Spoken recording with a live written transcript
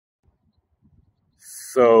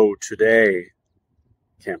So today,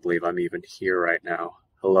 can't believe I'm even here right now.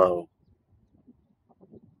 Hello.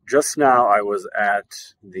 Just now I was at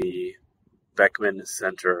the Beckman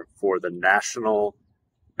Center for the National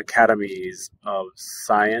Academies of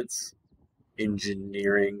Science,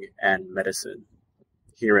 Engineering, and Medicine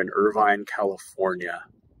here in Irvine, California,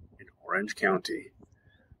 in Orange County,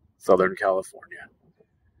 Southern California.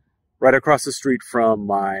 Right across the street from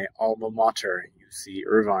my alma mater, UC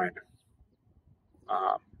Irvine.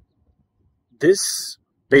 This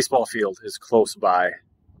baseball field is close by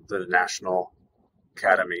the National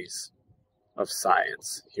Academies of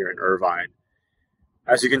Science here in Irvine.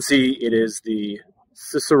 As you can see, it is the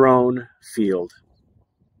Cicerone Field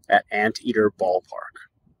at Anteater Ballpark.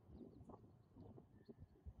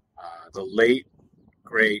 The late,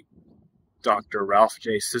 great Dr. Ralph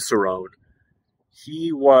J. Cicerone,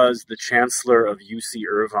 he was the chancellor of UC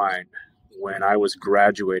Irvine when I was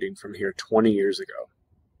graduating from here 20 years ago.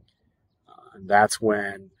 And that's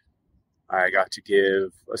when I got to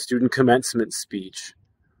give a student commencement speech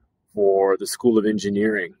for the School of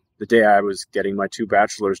Engineering, the day I was getting my 2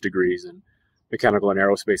 bachelor's degrees in mechanical and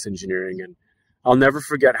aerospace engineering. And I'll never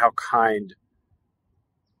forget how kind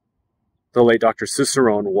the late Dr.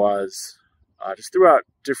 Cicerone was just throughout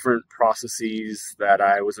different processes that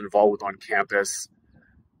I was involved with on campus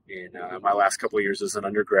in my last couple of years as an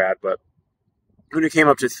undergrad. But when he came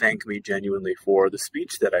up to thank me genuinely for the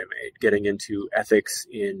speech that I made, getting into ethics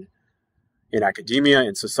in academia,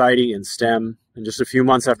 in society, in STEM, and just a few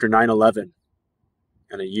months after 9/11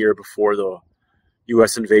 and a year before the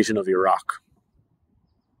U.S. invasion of Iraq.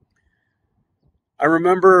 I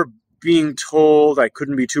remember being told I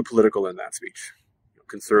couldn't be too political in that speech.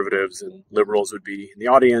 Conservatives and liberals would be in the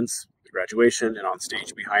audience, the graduation, and on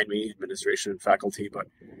stage behind me, administration and faculty. But,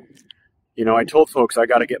 I told folks I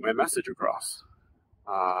got to get my message across.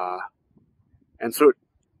 And so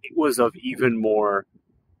it was of even more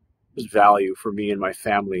value for me and my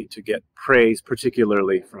family to get praise,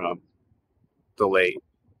 particularly from the late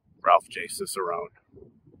Ralph J. Cicerone.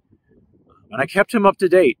 And I kept him up to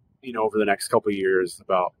date, over the next couple of years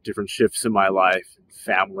about different shifts in my life, and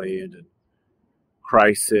family, and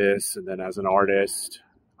crisis, and then as an artist.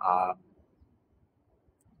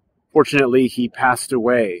 Fortunately, he passed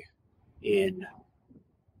away in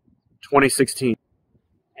 2016.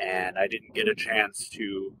 And I didn't get a chance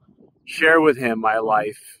to share with him my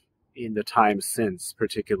life in the time since,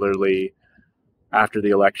 particularly after the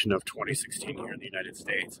election of 2016 here in the United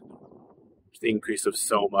States. The increase of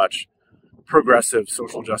so much progressive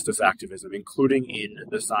social justice activism, including in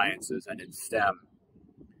the sciences and in STEM.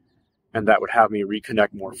 And that would have me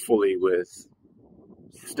reconnect more fully with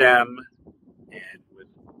STEM and with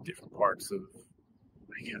different parts of,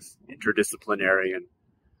 interdisciplinary and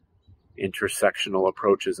intersectional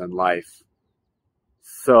approaches in life.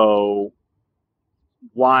 So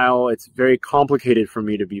while it's very complicated for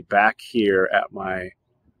me to be back here at my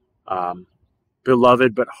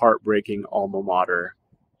beloved but heartbreaking alma mater,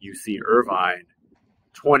 UC Irvine,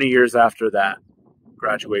 20 years after that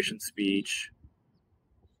graduation speech,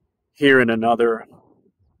 here in another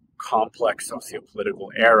complex sociopolitical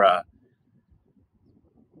era,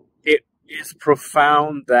 it is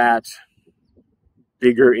profound that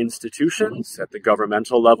bigger institutions at the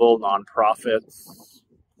governmental level, nonprofits,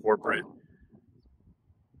 corporate,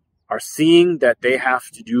 are seeing that they have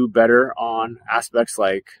to do better on aspects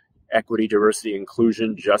like equity, diversity,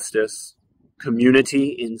 inclusion, justice, community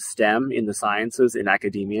in STEM, in the sciences, in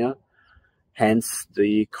academia. Hence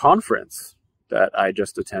the conference that I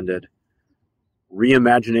just attended,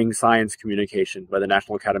 Reimagining Science Communication by the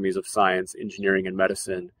National Academies of Science, Engineering, and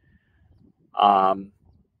Medicine.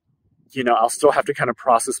 I'll still have to kind of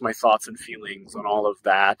process my thoughts and feelings on all of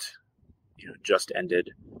that, just ended.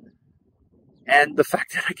 And the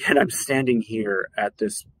fact that, again, I'm standing here at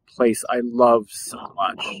this place I love so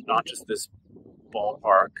much, not just this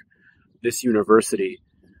ballpark, this university,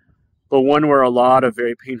 but one where a lot of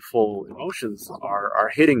very painful emotions are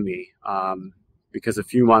hitting me. Because a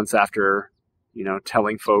few months after,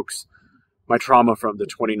 telling folks my trauma from the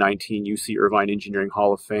 2019 UC Irvine Engineering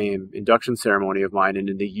Hall of Fame induction ceremony of mine, and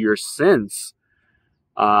in the years since,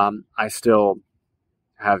 I still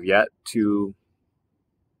have yet to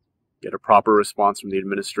get a proper response from the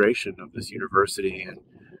administration of this university and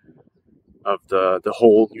of the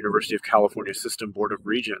whole University of California System Board of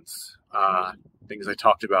Regents. Things I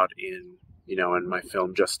talked about in my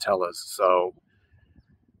film Just Tell Us. So,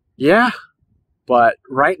 yeah. But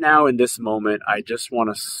right now, in this moment, I just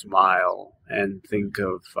want to smile and think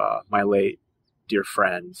of my late dear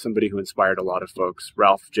friend, somebody who inspired a lot of folks,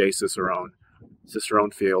 Ralph J. Cicerone,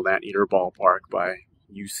 Cicerone Field, Anteater Ballpark by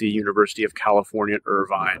UC University of California at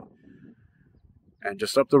Irvine. And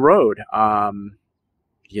just up the road,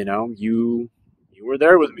 you know, you were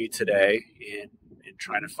there with me today in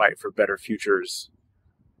trying to fight for better futures,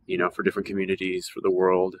 you know, for different communities, for the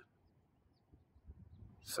world.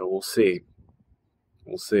 So we'll see.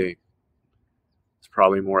 We'll see. There's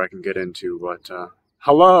probably more I can get into, but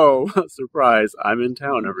hello, surprise, I'm in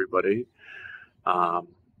town, everybody.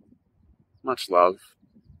 Much love,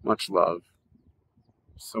 much love.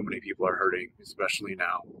 So many people are hurting, especially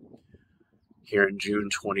now, here in June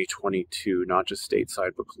 2022, not just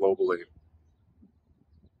stateside, but globally.